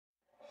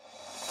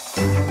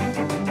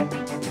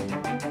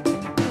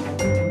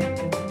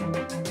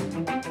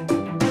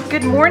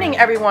Good morning,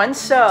 everyone.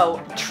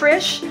 So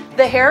Trish,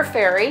 the hair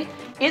fairy,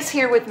 is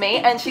here with me,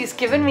 and she's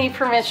given me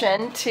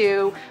permission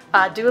to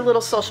do a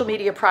little social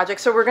media project.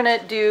 So we're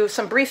gonna do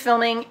some brief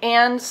filming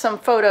and some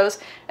photos.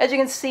 As you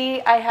can see,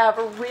 I have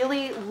a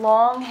really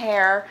long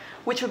hair,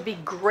 which would be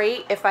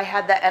great if I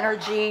had the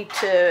energy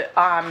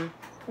to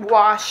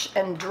wash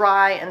and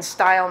dry and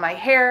style my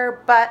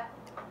hair. But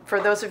for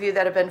those of you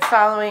that have been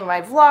following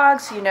my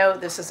vlogs, you know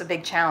this is a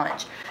big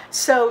challenge.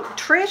 So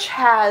Trish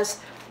has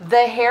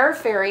the Hair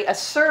Fairy, a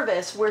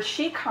service where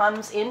she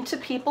comes into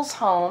people's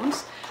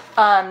homes,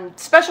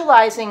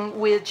 specializing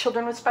with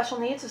children with special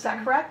needs, is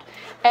that correct?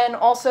 And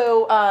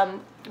also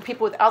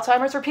people with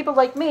Alzheimer's, or people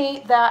like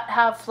me that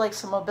have like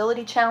some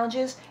mobility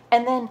challenges,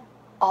 and then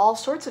all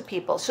sorts of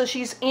people. So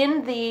she's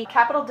in the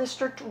Capital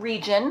District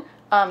region.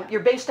 You're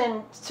based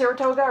in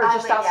Saratoga or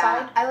just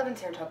outside? Yeah, I live in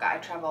Saratoga. I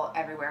travel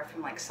everywhere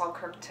from like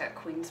Selkirk to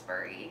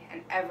Queensbury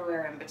and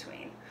everywhere in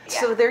between. Yeah.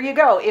 So there you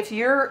go. If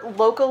you're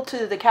local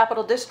to the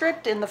Capital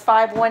District in the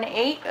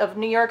 518 of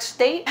New York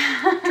State,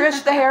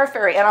 Trish the Hair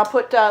Fairy, and I'll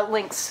put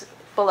links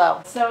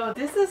below. So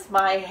this is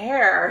my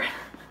hair.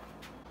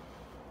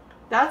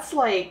 That's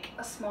like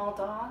a small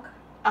dog.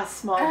 A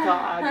small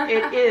dog.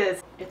 It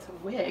is. It's a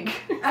wig.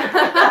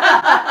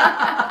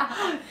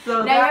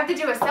 So now you have to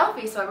do a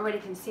selfie so everybody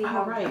can see.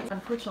 All right.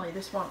 Unfortunately,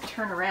 this won't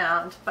turn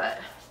around, but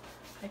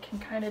I can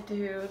kind of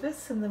do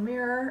this in the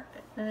mirror,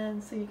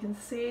 and so you can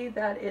see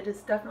that it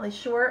is definitely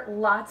short.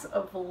 Lots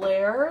of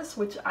layers,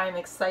 which I'm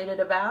excited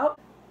about.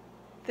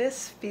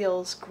 This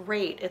feels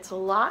great. It's a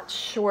lot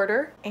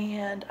shorter,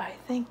 and I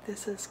think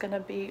this is going to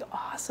be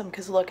awesome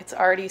because look, it's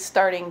already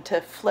starting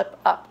to flip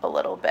up a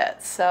little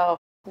bit. So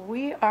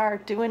we are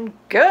doing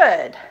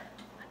good.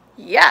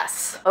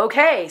 Yes.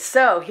 Okay,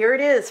 so here it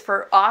is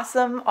for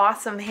awesome,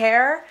 awesome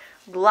hair.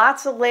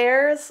 Lots of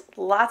layers,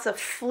 lots of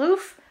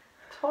floof.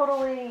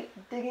 Totally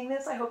digging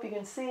this. I hope you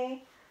can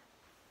see.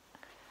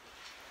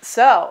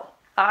 So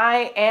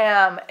I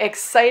am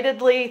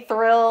excitedly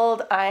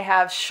thrilled. I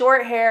have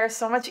short hair,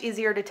 so much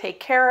easier to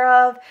take care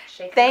of.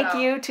 Thank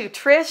you to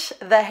Trish,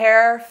 the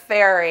Hair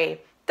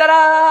Fairy.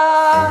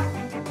 Ta-da!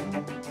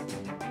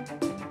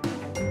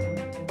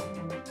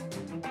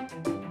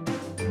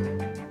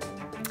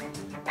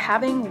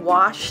 Having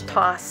wash,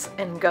 toss,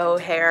 and go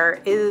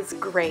hair is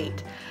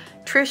great.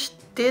 Trish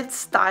did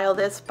style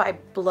this by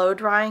blow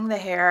drying the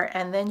hair,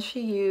 and then she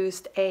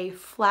used a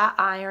flat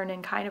iron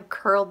and kind of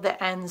curled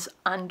the ends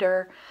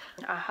under.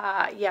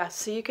 Aha, yeah,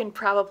 so you can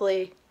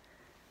probably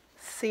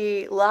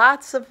see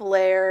lots of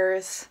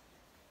layers,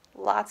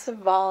 lots of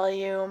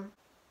volume.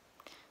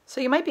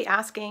 So you might be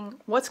asking,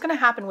 what's going to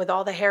happen with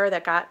all the hair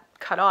that got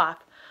cut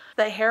off?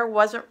 The hair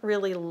wasn't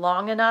really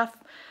long enough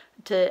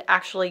to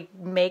actually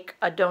make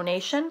a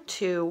donation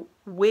to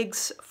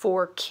Wigs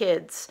for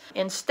Kids.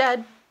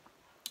 Instead,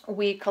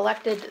 we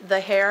collected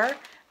the hair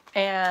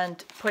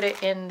and put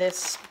it in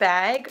this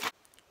bag.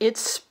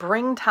 It's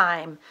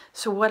springtime,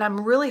 so what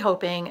I'm really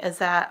hoping is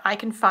that I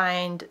can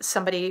find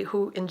somebody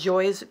who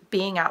enjoys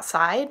being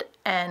outside,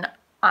 and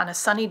on a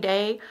sunny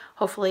day,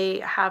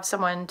 hopefully have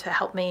someone to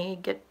help me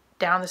get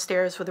down the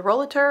stairs with a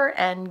rollator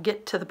and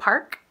get to the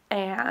park,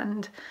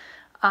 and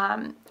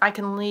I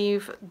can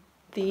leave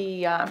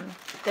the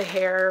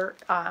hair,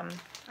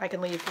 I can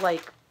leave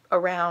like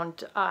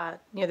around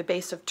near the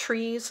base of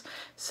trees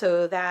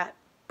so that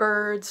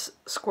birds,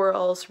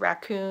 squirrels,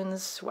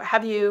 raccoons, what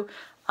have you,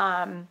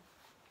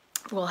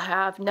 will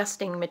have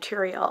nesting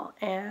material,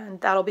 and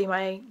that'll be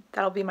my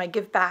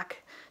give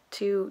back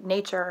to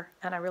nature.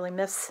 And I really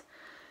miss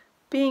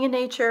being in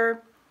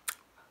nature,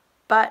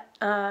 but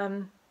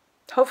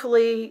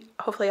hopefully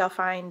I'll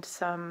find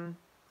some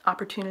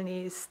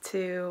opportunities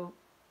to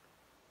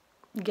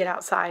get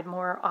outside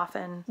more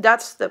often.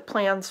 That's the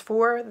plans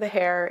for the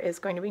hair, is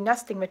going to be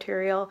nesting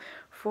material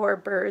for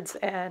birds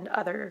and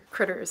other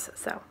critters.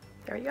 So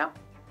there you go.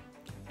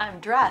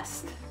 I'm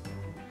dressed.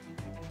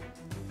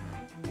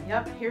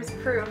 Yep, here's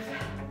proof.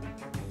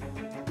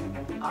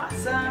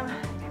 Awesome.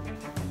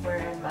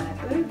 Wearing my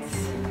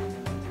boots.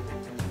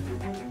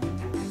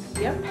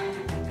 Yep.